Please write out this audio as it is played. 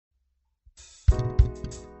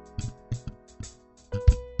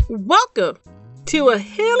Welcome to a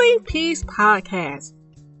Healing Peace podcast.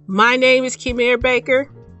 My name is Kimera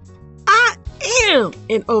Baker. I am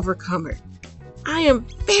an overcomer. I am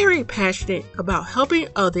very passionate about helping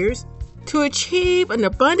others to achieve an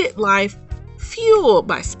abundant life fueled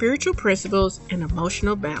by spiritual principles and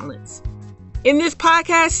emotional balance. In this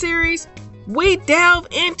podcast series, we delve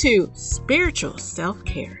into spiritual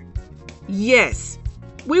self-care. Yes,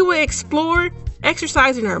 we will explore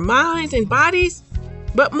exercising our minds and bodies,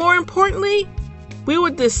 but more importantly, we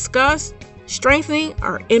will discuss strengthening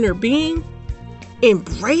our inner being,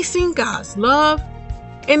 embracing God's love,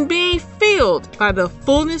 and being filled by the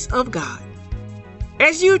fullness of God.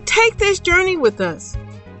 As you take this journey with us,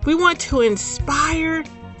 we want to inspire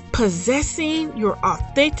possessing your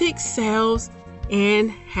authentic selves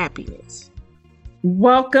and happiness.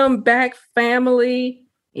 Welcome back, family.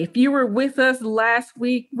 If you were with us last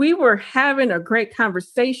week, we were having a great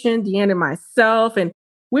conversation, Dee Ann and myself, and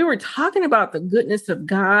we were talking about the goodness of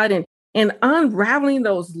God and unraveling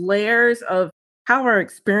those layers of how our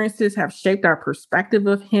experiences have shaped our perspective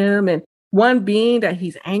of Him, and one being that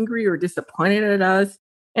He's angry or disappointed at us.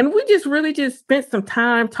 And we just spent some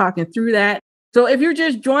time talking through that. So if you're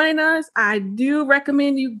just joining us, I do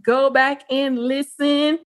recommend you go back and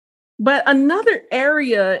listen. But another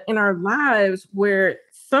area in our lives where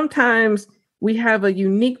sometimes we have a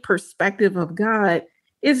unique perspective of God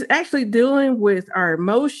is actually dealing with our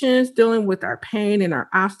emotions, dealing with our pain and our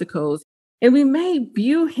obstacles. And we may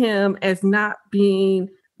view Him as not being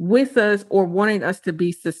with us or wanting us to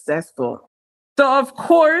be successful. So, of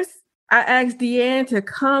course, I asked Dee Ann to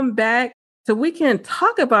come back so we can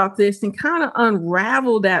talk about this and kind of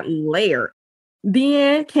unravel that layer. Dee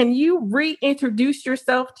Ann, can you reintroduce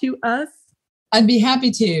yourself to us? I'd be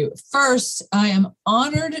happy to. First, I am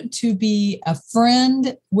honored to be a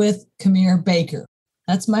friend with Kimera Baker.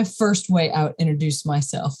 That's my first way I would introduce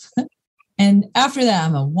myself. And after that,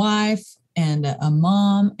 I'm a wife and a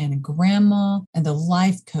mom and a grandma and a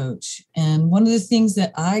life coach. And one of the things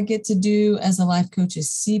that I get to do as a life coach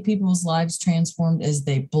is see people's lives transformed as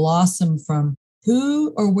they blossom from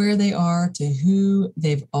who or where they are to who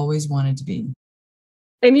they've always wanted to be.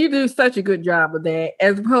 And you do such a good job of that,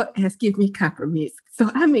 as well as give me compliments.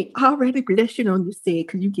 So I may already bless you on your say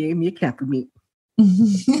because you gave me a compliment.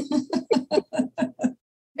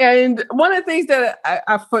 And one of the things that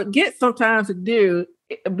I forget sometimes to do,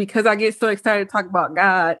 because I get so excited to talk about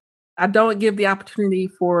God, I don't give the opportunity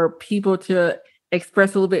for people to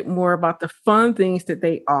express a little bit more about the fun things that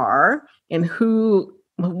they are and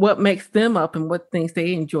what makes them up and what things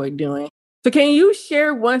they enjoy doing. So can you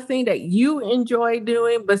share one thing that you enjoy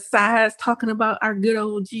doing besides talking about our good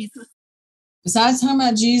old Jesus? Besides talking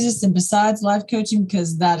about Jesus and besides life coaching,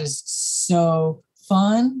 because that is so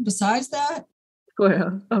fun. Besides that?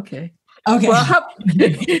 Well, okay. Okay. Well,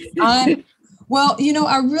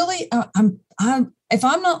 if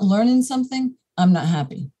I'm not learning something, I'm not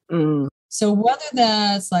happy. So whether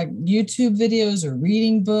that's like YouTube videos or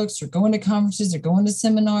reading books or going to conferences or going to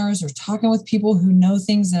seminars or talking with people who know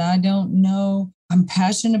things that I don't know, I'm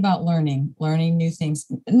passionate about learning new things,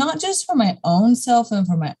 not just for my own self and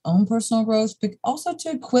for my own personal growth, but also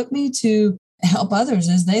to equip me to help others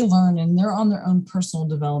as they learn and they're on their own personal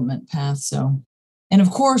development path. So, and of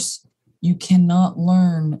course, you cannot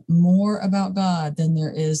learn more about God than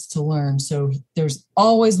there is to learn. So there's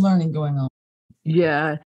always learning going on.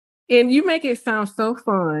 Yeah. And you make it sound so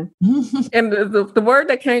fun. And the word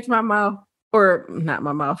that came to my mouth, or not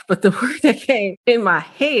my mouth, but the word that came in my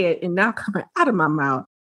head and now coming out of my mouth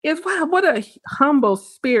is, wow, what a humble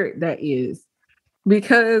spirit that is.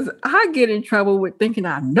 Because I get in trouble with thinking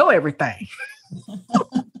I know everything.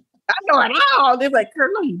 I know it all. They're like, girl,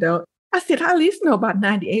 no, you don't. I said, I at least know about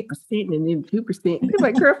 98% and then 2%. They're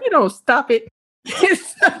like, girl, if you don't stop it.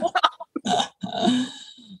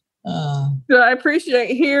 So I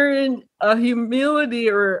appreciate hearing a humility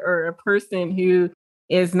or a person who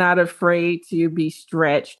is not afraid to be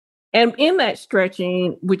stretched. And in that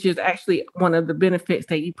stretching, which is actually one of the benefits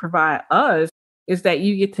that you provide us, is that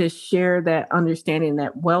you get to share that understanding,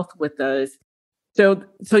 that wealth with us. So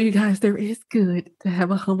you guys, there is good to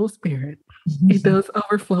have a humble spirit. It does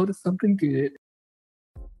overflow to something good.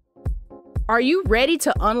 Are you ready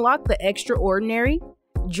to unlock the extraordinary?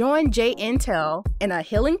 Join Jay Intel in a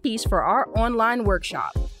healing piece for our online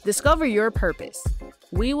workshop. Discover your purpose.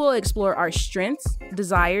 We will explore our strengths,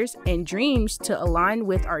 desires, and dreams to align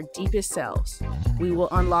with our deepest selves. We will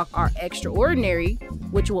unlock our extraordinary,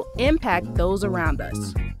 which will impact those around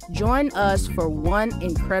us. Join us for one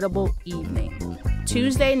incredible evening.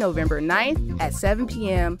 Tuesday, November 9th at 7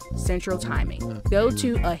 p.m. Central Timing. Go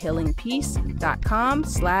to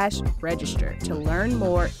ahealingpeace.com/register to learn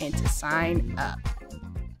more and to sign up.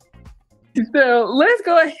 So let's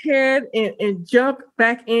go ahead and jump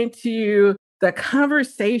back into the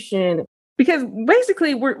conversation, because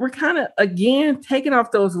basically we're kind of, again, taking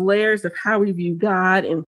off those layers of how we view God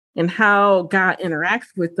and how God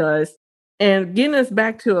interacts with us, and getting us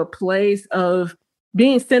back to a place of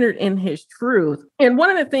being centered in his truth. And one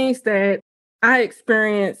of the things that I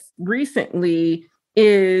experienced recently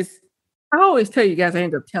is, I always tell you guys, I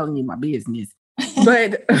end up telling you my business,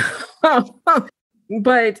 but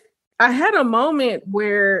but I had a moment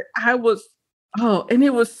where I was, and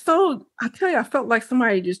it was so, I tell you, I felt like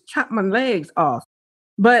somebody just chopped my legs off.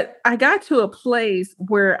 But I got to a place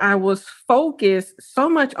where I was focused so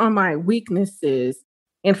much on my weaknesses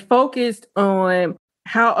and focused on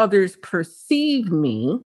how others perceive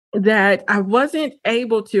me that I wasn't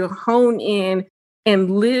able to hone in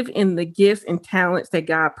and live in the gifts and talents that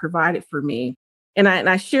God provided for me. And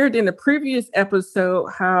I shared in the previous episode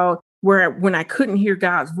how when I couldn't hear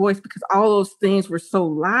God's voice because all those things were so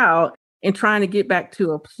loud, and trying to get back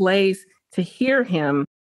to a place to hear him.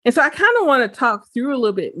 And so I kind of want to talk through a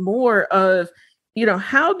little bit more of,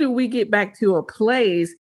 how do we get back to a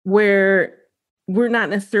place where we're not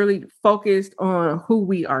necessarily focused on who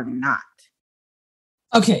we are not?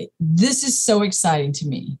 Okay, this is so exciting to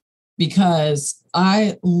me because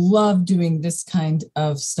I love doing this kind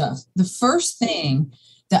of stuff. The first thing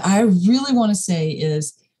that I really want to say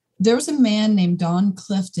is there was a man named Don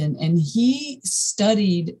Clifton, and he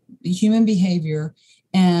studied human behavior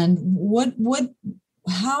and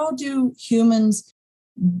how do humans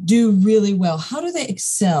do really well? How do they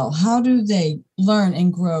excel? How do they learn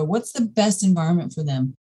and grow? What's the best environment for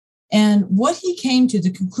them? And what he came to,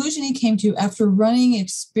 the conclusion he came to after running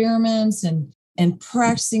experiments and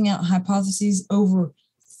practicing out hypotheses over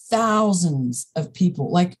thousands of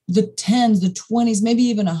people, like the 10s, the 20s, maybe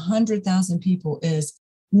even 100,000 people, is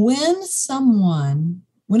when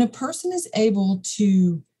a person is able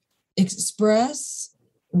to express,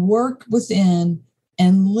 work within,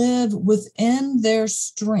 and live within their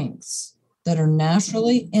strengths that are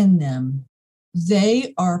naturally in them,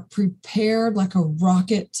 they are prepared like a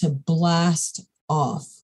rocket to blast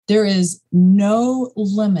off. There is no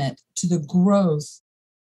limit to the growth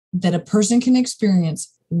that a person can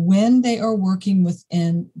experience when they are working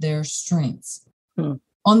within their strengths.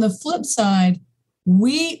 On the flip side,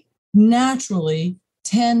 we naturally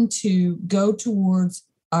tend to go towards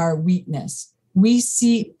our weakness. We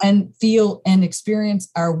see and feel and experience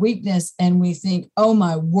our weakness, and we think, oh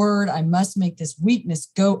my word, I must make this weakness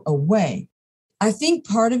go away. I think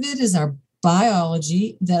part of it is our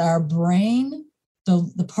biology, that our brain,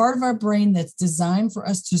 the part of our brain that's designed for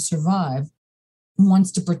us to survive,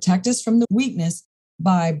 wants to protect us from the weakness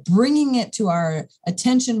by bringing it to our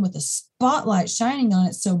attention with a spotlight shining on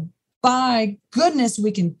it. So by goodness,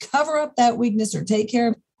 we can cover up that weakness or take care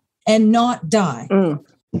of it and not die.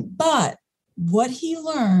 But what he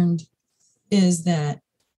learned is that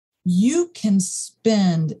you can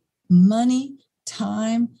spend money,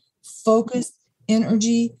 time, focus,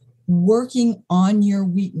 energy working on your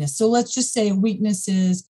weakness. So let's just say weakness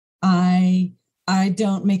is I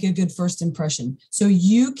don't make a good first impression. So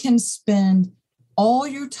you can spend all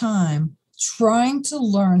your time trying to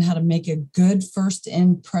learn how to make a good first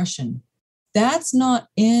impression. That's not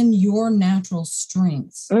in your natural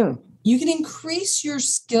strengths. You can increase your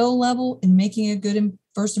skill level in making a good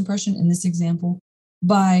first impression in this example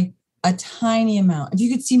by a tiny amount. If you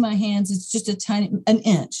could see my hands, it's just an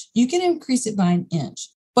inch. You can increase it by an inch.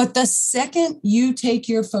 But the second you take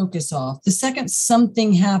your focus off, the second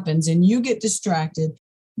something happens and you get distracted,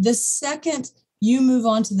 the second you move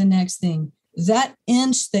on to the next thing, that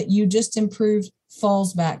inch that you just improved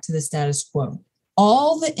falls back to the status quo.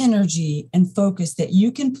 All the energy and focus that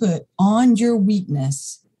you can put on your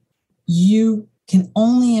weakness, you can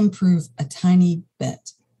only improve a tiny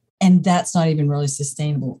bit. And that's not even really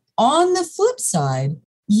sustainable. On the flip side,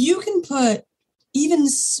 you can put even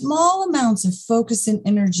small amounts of focus and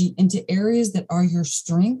energy into areas that are your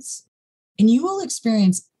strengths, and you will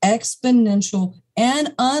experience exponential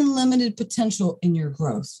and unlimited potential in your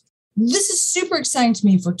growth. This is super exciting to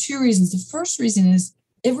me for two reasons. The first reason is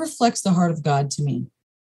it reflects the heart of God to me.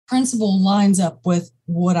 Principle lines up with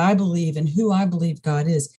what I believe and who I believe God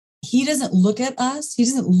is. He doesn't look at us. He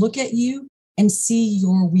doesn't look at you and see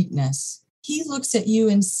your weakness. He looks at you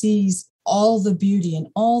and sees all the beauty and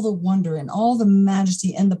all the wonder and all the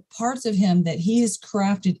majesty and the parts of him that he has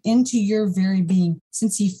crafted into your very being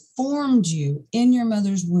since he formed you in your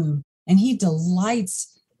mother's womb. And he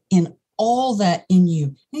delights in all that in you.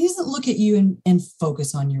 And he doesn't look at you and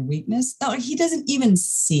focus on your weakness. No, he doesn't even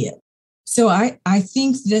see it. So I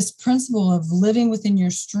think this principle of living within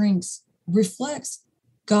your strengths reflects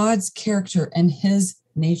God's character and his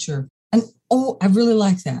nature. And I really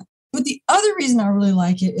like that. But the other reason I really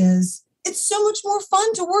like it is it's so much more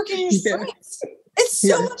fun to work in your strengths. It's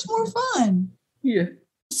so much more fun. Yeah.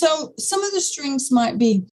 So some of the strengths might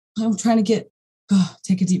be, I'm trying to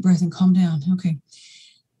take a deep breath and calm down. Okay.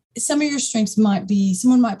 Some of your strengths might be,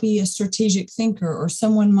 someone might be a strategic thinker, or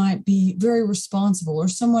someone might be very responsible, or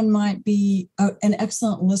someone might be an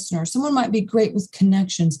excellent listener. Someone might be great with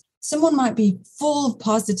connections. Someone might be full of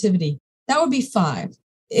positivity. That would be 5.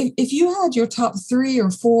 If you had your top 3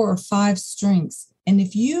 or 4 or 5 strengths, and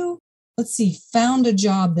if you, found a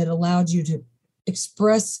job that allowed you to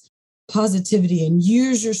express positivity and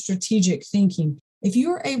use your strategic thinking, if you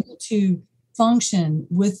were able to function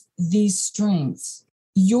with these strengths,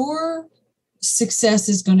 your success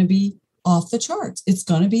is going to be off the charts. It's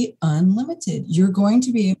going to be unlimited. You're going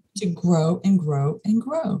to be able to grow and grow and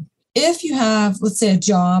grow. If you have, let's say, a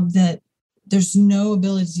job that there's no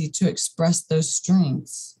ability to express those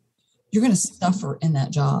strengths, you're going to suffer in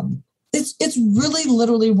that job. It's really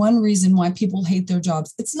literally one reason why people hate their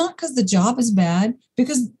jobs. It's not because the job is bad,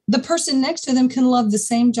 because the person next to them can love the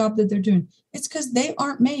same job that they're doing. It's because they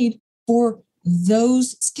aren't made for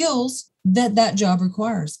those skills that job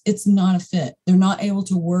requires. It's not a fit. They're not able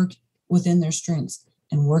to work within their strengths.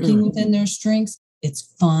 And working within their strengths, it's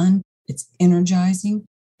fun, it's energizing,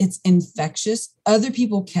 it's infectious. Other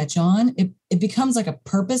people catch on. It becomes like a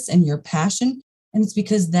purpose and your passion. And it's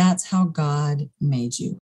because that's how God made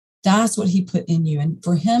you. That's what he put in you. And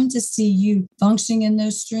for him to see you functioning in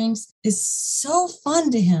those strengths is so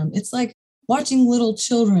fun to him. It's like watching little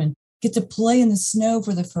children get to play in the snow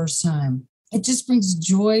for the first time. It just brings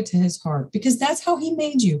joy to his heart because that's how he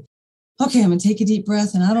made you. Okay, I'm going to take a deep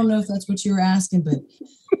breath. And I don't know if that's what you were asking, but.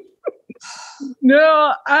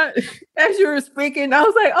 No, as you were speaking, I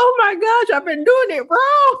was like, oh my gosh, I've been doing it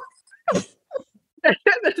wrong.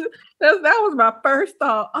 That was my first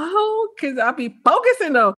thought. Oh, because I'll be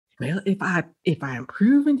focusing on, well, if I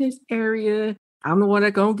improve in this area, I'm the one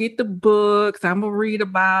that's going to get the books. I'm going to read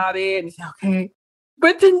about it. And it's okay.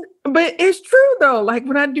 But it's true though. Like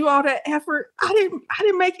when I do all that effort, I didn't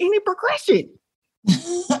make any progression.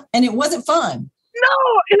 And it wasn't fun.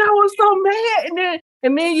 No. And I was so mad.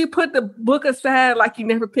 And then you put the book aside like you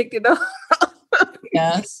never picked it up.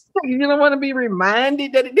 Yes. You don't want to be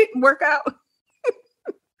reminded that it didn't work out.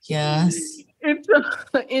 Yes.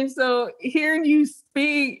 And so hearing you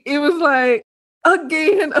speak, it was like,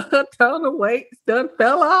 again, a ton of weight done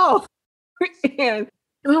fell off. And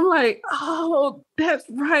I'm like, oh, that's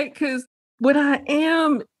right. Because when I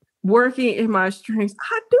am working in my strengths,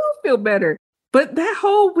 I do feel better. But that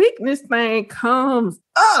whole weakness thing comes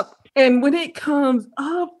up. And when it comes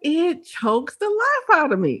up, it chokes the life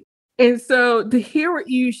out of me. And so to hear what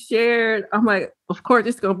you shared, I'm like, of course,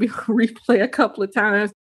 it's going to be a replay a couple of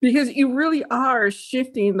times because you really are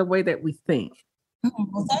shifting the way that we think. Oh,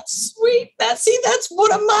 well, that's sweet. That's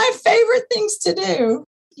one of my favorite things to do.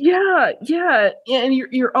 Yeah. And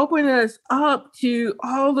you're opening us up to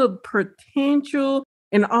all the potential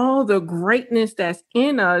and all the greatness that's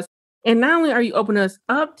in us. And not only are you opening us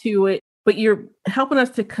up to it, but you're helping us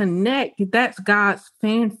to connect. That's God's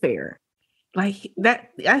fanfare. Like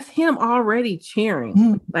that's him already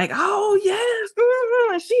cheering. Like, oh yes.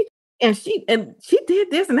 She did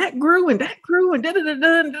this and that grew and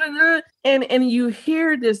and you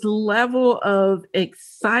hear this level of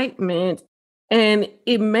excitement. And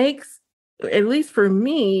it makes, at least for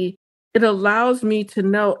me, it allows me to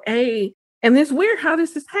know, and it's weird how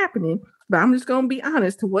this is happening, but I'm just going to be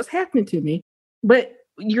honest to what's happening to me. But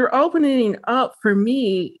you're opening up for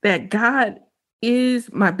me that God is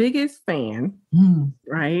my biggest fan,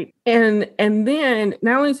 right? And then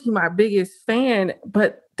not only is he my biggest fan,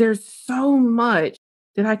 but there's so much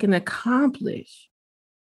that I can accomplish.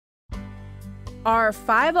 Our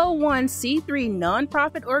 501c3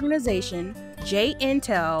 nonprofit organization, J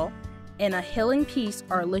Intel, and A Healing Peace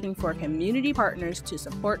are looking for community partners to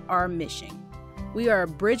support our mission. We are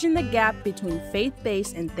bridging the gap between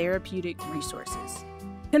faith-based and therapeutic resources.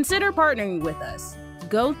 Consider partnering with us.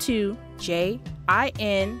 Go to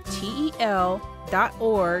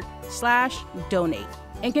jintel.org/donate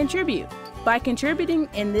and contribute. By contributing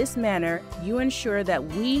in this manner, you ensure that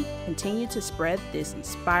we continue to spread this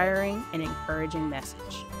inspiring and encouraging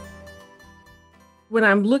message. When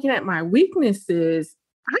I'm looking at my weaknesses,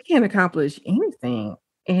 I can't accomplish anything.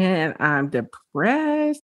 And I'm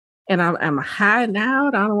depressed and I'm hiding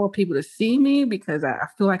out. I don't want people to see me because I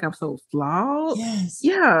feel like I'm so flawed. Yes.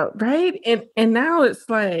 Yeah, right. And now it's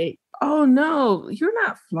like, oh no, you're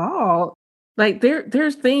not flawed. Like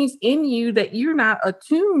there's things in you that you're not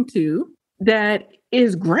attuned to that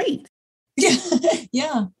is great. Yeah.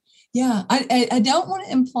 Yeah. Yeah. I don't want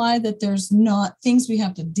to imply that there's not things we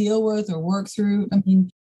have to deal with or work through. I mean,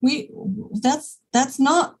 that's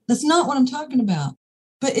not what I'm talking about.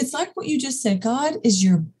 But it's like what you just said. God is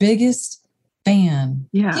your biggest fan.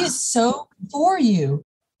 Yeah. He is so for you.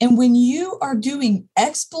 And when you are doing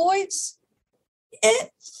exploits,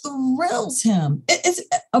 it thrills him. It's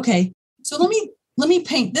okay. So let me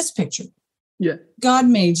paint this picture. Yeah. God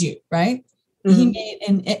made you, right? Mm-hmm. He made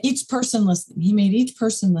and each person listening. He made each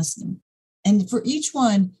person listening. And for each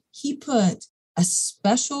one, he put a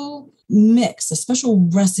special mix, a special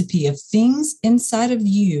recipe of things inside of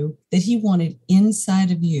you that he wanted inside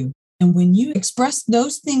of you. And when you express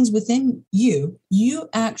those things within you, you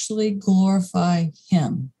actually glorify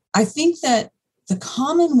him. I think that the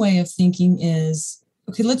common way of thinking is,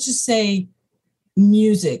 okay, let's just say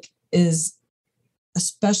music is a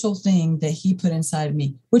special thing that he put inside of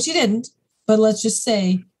me, which he didn't, but let's just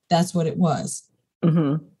say that's what it was.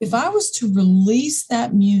 Mm-hmm. If I was to release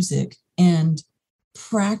that music and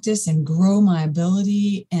practice and grow my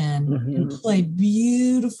ability and play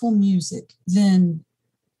beautiful music, then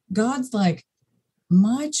God's like,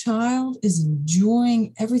 my child is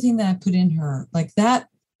enjoying everything that I put in her. Like that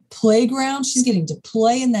playground, she's getting to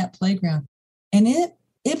play in that playground. And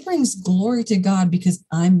it brings glory to God because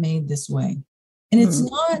I'm made this way. And it's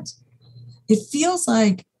not, it feels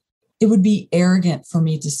like it would be arrogant for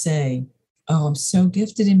me to say, oh, I'm so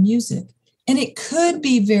gifted in music. And it could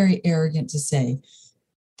be very arrogant to say.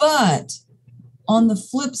 But on the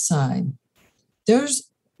flip side, there's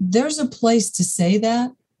a place to say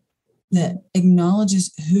that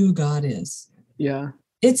acknowledges who God is. Yeah.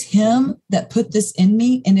 It's him that put this in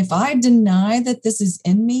me. And if I deny that this is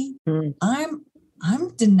in me,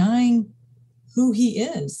 I'm denying who he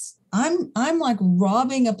is. I'm like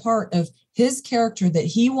robbing a part of his character that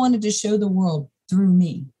he wanted to show the world through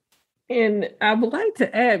me. And I would like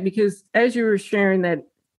to add, because as you were sharing that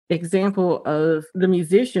example of the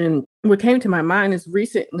musician, what came to my mind is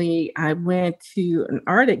recently I went to an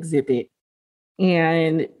art exhibit,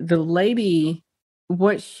 and the lady,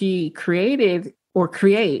 what she created or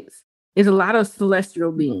creates is a lot of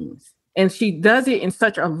celestial beings. And she does it in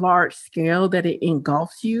such a large scale that it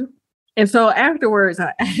engulfs you. And so afterwards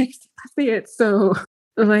I said, so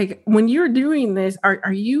like when you're doing this,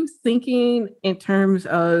 are you thinking in terms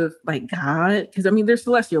of like God? Because I mean, they're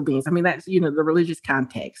celestial beings. I mean, that's, the religious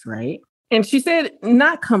context, right? And she said,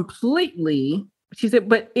 not completely. She said,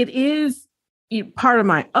 but it is part of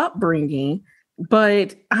my upbringing,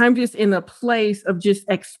 but I'm just in a place of just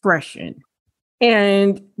expression.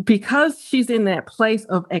 And because she's in that place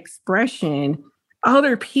of expression,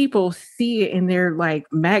 other people see it and they're like,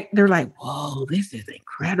 whoa, this is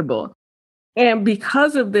incredible. And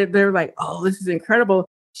because of that, they're like, oh, this is incredible.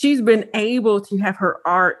 She's been able to have her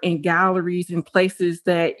art in galleries and places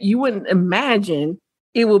that you wouldn't imagine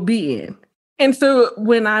it will be in. And so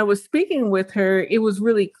when I was speaking with her, it was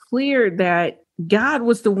really clear that God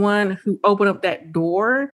was the one who opened up that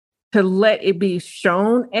door to let it be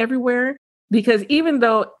shown everywhere. Because even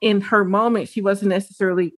though in her moment, she wasn't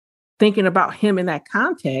necessarily thinking about him in that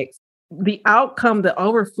context, the outcome, the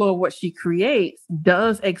overflow of what she creates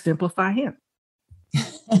does exemplify him.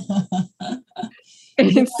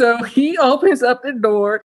 And so he opens up the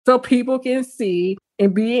door so people can see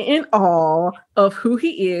and be in awe of who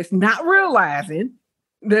he is, not realizing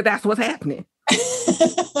that that's what's happening.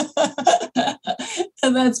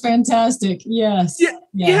 And that's fantastic. Yes.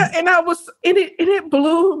 Yeah. And it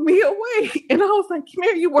blew me away. And I was like, come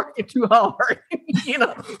here, you're working too hard.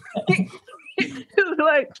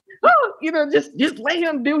 Like, just let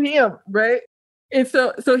him do him, right? And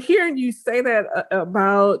so hearing you say that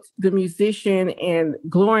about the musician and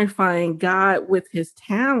glorifying God with his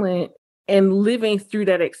talent and living through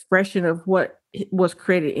that expression of what was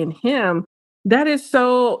created in him, that is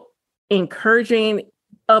so encouraging,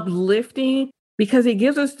 uplifting, because it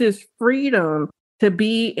gives us this freedom to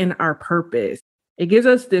be in our purpose. It gives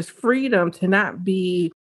us this freedom to not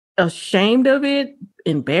be ashamed of it,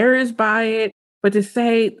 embarrassed by it, but to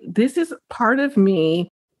say, this is part of me.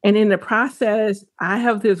 And in the process, I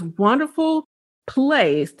have this wonderful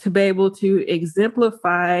place to be able to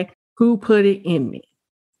exemplify who put it in me.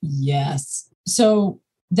 Yes. So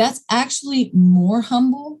that's actually more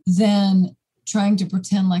humble than trying to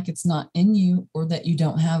pretend like it's not in you or that you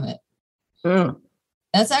don't have it.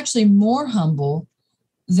 That's actually more humble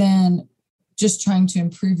than just trying to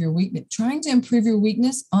improve your weakness. Trying to improve your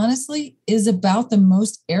weakness, honestly, is about the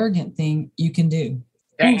most arrogant thing you can do.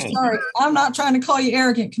 Oh, sorry, I'm not trying to call you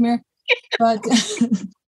arrogant, come here. But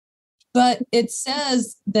but it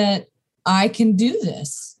says that I can do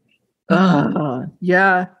this.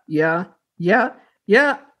 Yeah.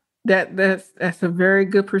 That's a very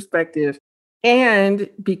good perspective. And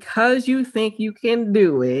because you think you can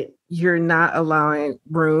do it, you're not allowing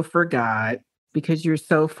room for God because you're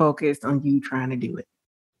so focused on you trying to do it.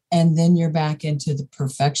 And then you're back into the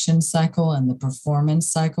perfection cycle and the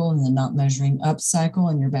performance cycle and the not measuring up cycle.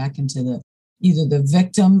 And you're back into either the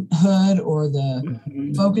victimhood or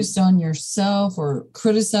the focused on yourself or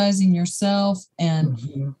criticizing yourself.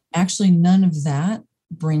 And actually none of that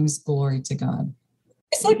brings glory to God.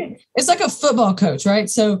 It's like a football coach, right?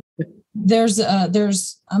 So there's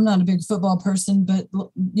I'm not a big football person, but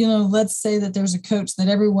let's say that there's a coach that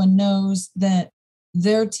everyone knows that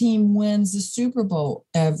their team wins the Super Bowl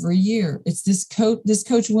every year. It's this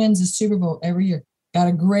coach wins the Super Bowl every year. Got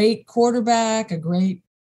a great quarterback, a great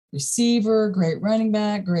receiver, great running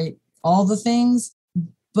back, great all the things,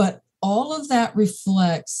 but all of that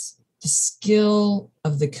reflects the skill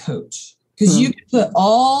of the coach. Because you can put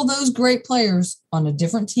all those great players on a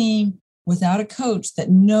different team without a coach that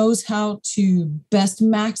knows how to best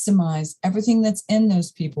maximize everything that's in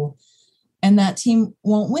those people, and that team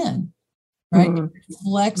won't win, right? It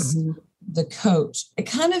reflects the coach. It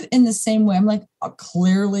kind of in the same way, I'm like,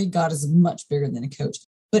 clearly God is much bigger than a coach.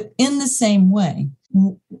 But in the same way,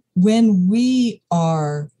 when we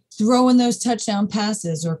are throwing those touchdown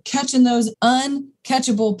passes or catching those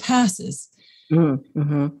uncatchable passes,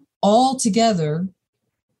 all together,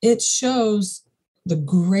 it shows the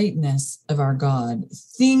greatness of our God.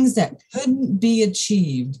 Things that couldn't be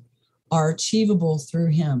achieved are achievable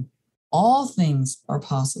through him. All things are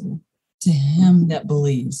possible to him that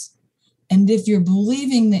believes. And if you're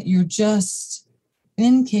believing that you're just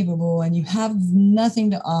incapable and you have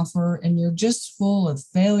nothing to offer and you're just full of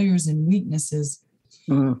failures and weaknesses,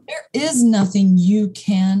 there is nothing you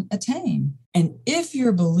can attain. And if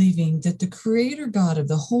you're believing that the creator God of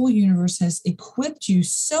the whole universe has equipped you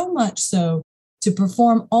so much so to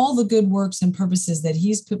perform all the good works and purposes that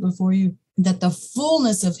he's put before you, that the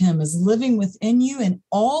fullness of him is living within you and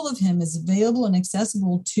all of him is available and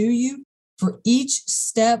accessible to you for each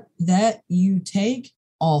step that you take,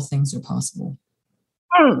 all things are possible.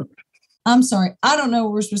 I'm sorry. I don't know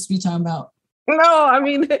what we're supposed to be talking about. No, I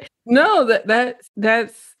mean, no,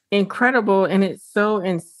 that's incredible. And it's so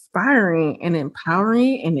inspiring and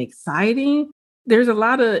empowering and exciting. There's a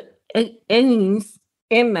lot of endings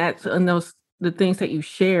in that, in those, the things that you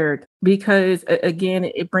shared, because again,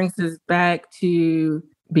 it brings us back to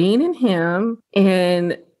being in him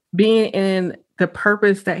and being in the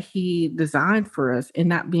purpose that he designed for us and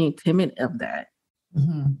not being timid of that.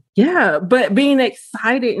 Yeah, but being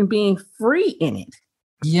excited and being free in it.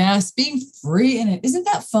 Yes, being free in it. Isn't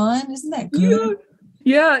that fun? Isn't that good?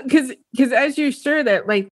 Yeah, because as you share that,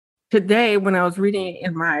 like today when I was reading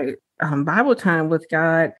in my Bible time with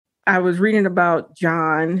God, I was reading about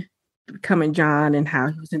John, becoming John, and how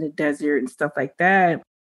he was in the desert and stuff like that.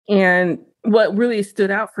 And what really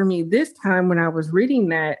stood out for me this time when I was reading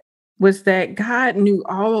that was that God knew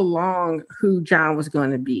all along who John was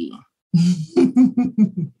going to be.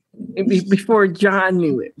 Before John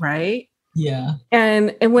knew it, right? Yeah.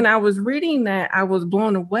 And when I was reading that, I was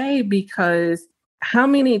blown away, because how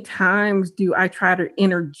many times do I try to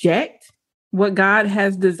interject what God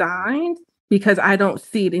has designed because I don't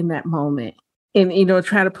see it in that moment, and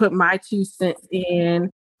try to put my 2 cents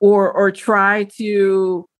in, or try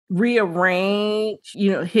to rearrange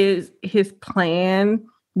his plan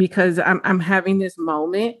because I'm having this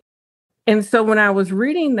moment. And so when I was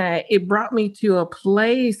reading that, it brought me to a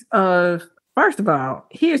place of, first of all,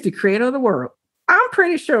 he is the creator of the world. I'm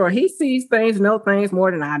pretty sure he sees things, knows things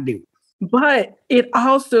more than I do. But it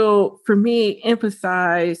also, for me,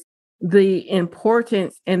 emphasized the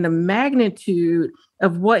importance and the magnitude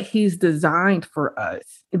of what he's designed for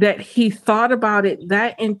us, that he thought about it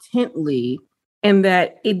that intently and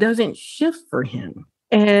that it doesn't shift for him.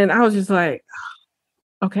 And I was just like,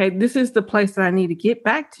 okay, this is the place that I need to get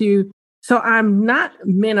back to. So I'm not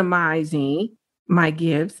minimizing my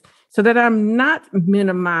gifts, so that I'm not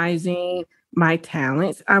minimizing my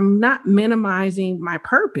talents. I'm not minimizing my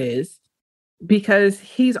purpose, because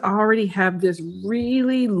he's already have this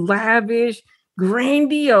really lavish,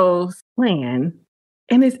 grandiose plan,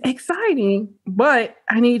 and it's exciting, but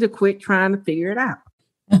I need to quit trying to figure it out.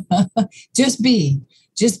 Just be.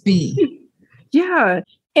 Yeah.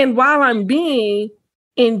 And while I'm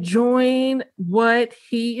enjoying what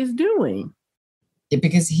he is doing.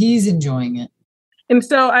 because he's enjoying it. And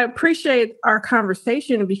so I appreciate our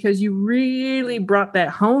conversation because you really brought that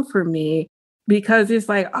home for me, because it's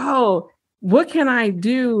like, oh, what can I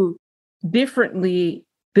do differently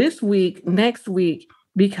this week, next week,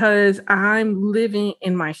 because I'm living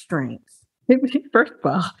in my strengths. First of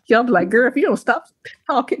all, y'all be like, girl, if you don't stop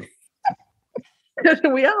talking,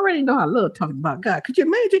 we already know I love talking about God. Could you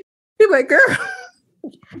imagine? You're like, girl,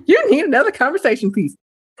 you need another conversation piece.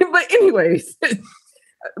 But anyways,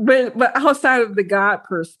 but outside of the God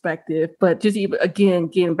perspective, but just even, again,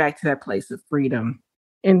 getting back to that place of freedom.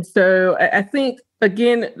 And so I think,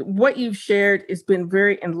 again, what you've shared has been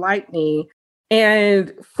very enlightening.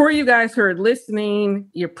 And for you guys who are listening,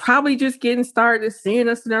 you're probably just getting started seeing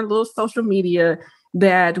us in our little social media,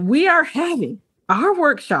 that we are having our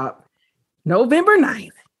workshop November 9th,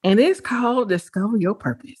 and it's called Discover Your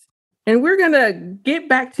Purpose. And we're going to get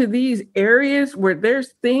back to these areas where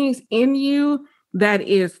there's things in you that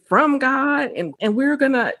is from God, and we're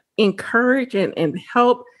going to encourage and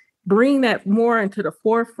help bring that more into the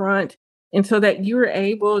forefront, and so that you're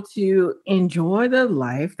able to enjoy the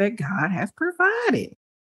life that God has provided.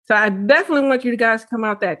 So I definitely want you guys to come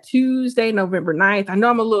out that Tuesday, November 9th. I know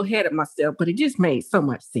I'm a little ahead of myself, but it just made so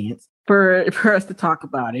much sense for us to talk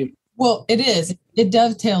about it. Well, it is. It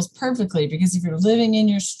dovetails perfectly, because if you're living in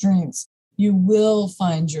your strengths, you will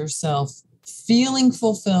find yourself feeling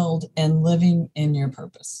fulfilled and living in your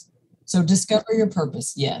purpose. So discover your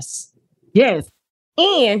purpose. Yes. Yes.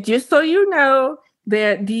 And just so you know,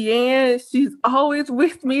 that Dee Ann, she's always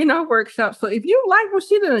with me in our workshop. So if you like what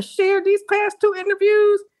she done shared these past 2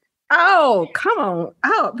 interviews, oh, come on.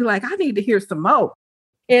 I'll be like, I need to hear some more.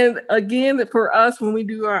 And again, for us, when we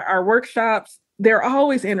do our workshops, they're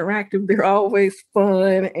always interactive. They're always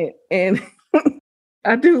fun. And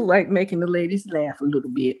I do like making the ladies laugh a little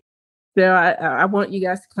bit. So I want you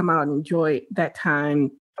guys to come out and enjoy that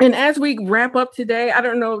time. And as we wrap up today, I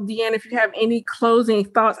don't know, Dee Ann, if you have any closing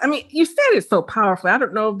thoughts. I mean, you said it so powerfully. I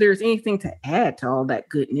don't know if there's anything to add to all that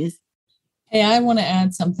goodness. Hey, I want to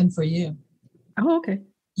add something for you. Oh, okay.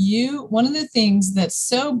 One of the things that's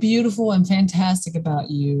so beautiful and fantastic about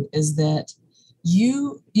you is that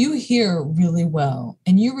you hear really well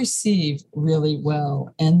and you receive really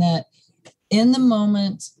well. And that in the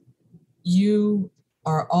moment, you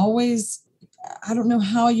are always, I don't know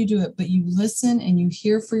how you do it, but you listen and you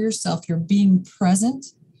hear for yourself. You're being present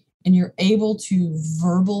and you're able to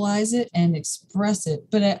verbalize it and express it.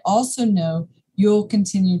 But I also know you'll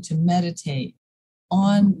continue to meditate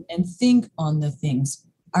on and think on the things.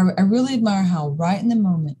 I really admire how right in the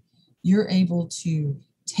moment you're able to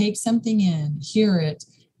take something in, hear it,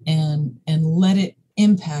 and let it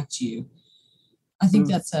impact you. I think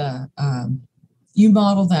that's you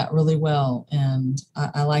model that really well. And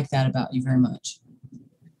I like that about you very much.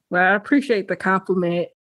 Well, I appreciate the compliment.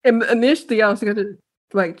 And initially I was going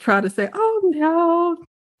to try to say, oh no,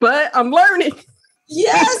 but I'm learning.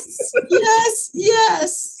 Yes,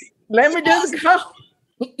 yes. Let me just go.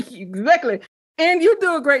 Exactly. And you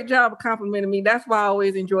do a great job of complimenting me. That's why I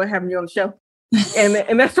always enjoy having you on the show.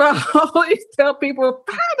 And that's why I always tell people,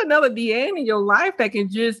 find another Dee Ann in your life that can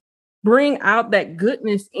just bring out that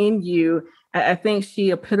goodness in you. I think she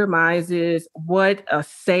epitomizes what a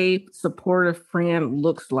safe, supportive friend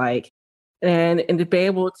looks like. And to be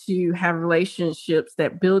able to have relationships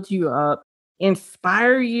that build you up,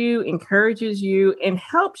 inspire you, encourages you, and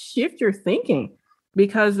help shift your thinking.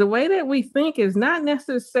 Because the way that we think is not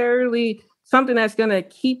necessarily something that's going to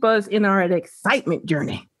keep us in our excitement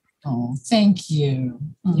journey. Oh, thank you.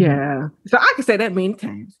 Yeah. So I can say that many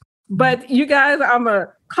times. But you guys, I'm going to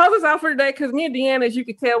call this out for today because me and Dee Ann, as you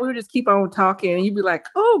can tell, we would just keep on talking. And you'd be like,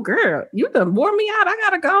 oh, girl, you done wore me out. I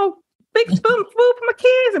got to go fix some food for my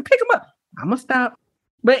kids and pick them up. I'm going to stop.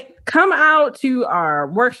 But come out to our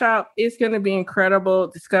workshop. It's going to be incredible.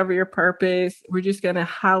 Discover your purpose. We're just going to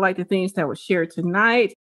highlight the things that were shared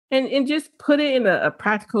tonight and just put it in a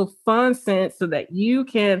practical, fun sense so that you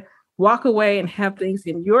can walk away and have things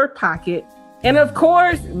in your pocket. And of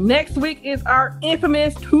course, next week is our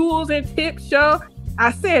infamous Tools and Tips show.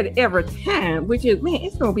 I said every time, which is, man,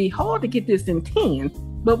 it's going to be hard to get this in 10,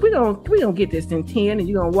 but we're going to get this in 10 and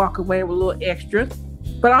you're going to walk away with a little extra.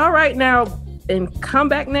 But all right now, and come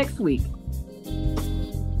back next week